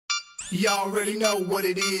You already know what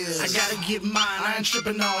it is. I gotta get mine, I ain't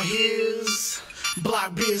tripping on his.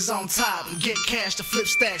 Block biz on top, get cash to flip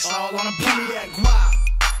stacks, all on a give me that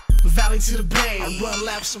guap. Valley to the bay, I run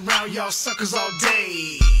laps around y'all suckers all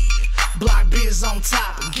day. Block biz on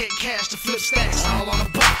top, get cash to flip stacks, all on a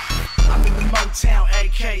block. I'm in the Motown,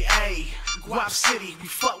 aka Guap City, we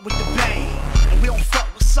fuck with the bay. And we don't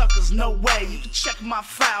fuck with suckers, no way. You can check my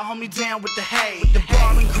file, hold me down with the hay. The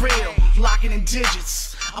bar and grill, locking in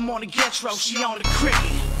digits. I'm on the Getro, she on the cricket.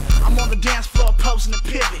 I'm on the dance floor posting a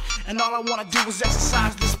pivot, and all I wanna do is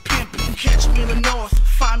exercise this pimpin'. You catch me in the north,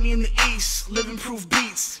 find me in the east. Living proof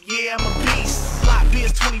beats, yeah, I'm a beast. Block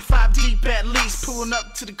biz 25 deep at least. Pulling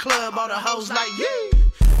up to the club, all the hoes like, yeah.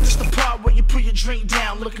 This the part where you put your drink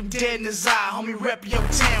down, look him dead in his eye, homie, rep your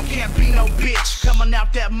town. Can't be no bitch, coming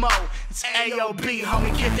out that mo. It's AOB,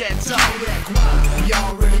 homie, get that dough. You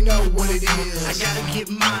already know what it is. I gotta get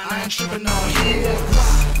mine, I ain't tripping on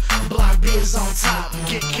his. Block biz on top,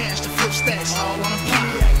 get cash to flip stacks, all on a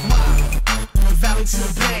block. Valley to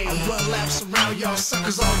the bay, I run laps around y'all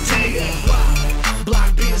suckers all day.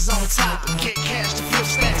 Block biz on top, get cash to flip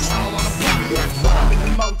stacks, all on a block. I'm in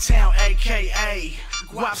the Motown, aka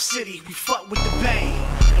Guap City, we fuck with the bay.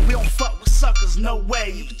 And we don't fuck with suckers, no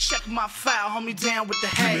way. You can check my file, hold me down with the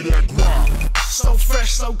hay. So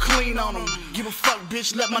fresh, so clean on them. Give a fuck,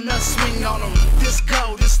 bitch, let my nuts swing on them. This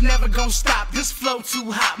go, this never gon' stop. This flow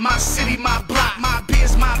too hot. My city, my block, my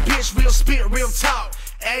biz, my bitch. Real spit, real talk.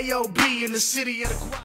 AOB in the city of the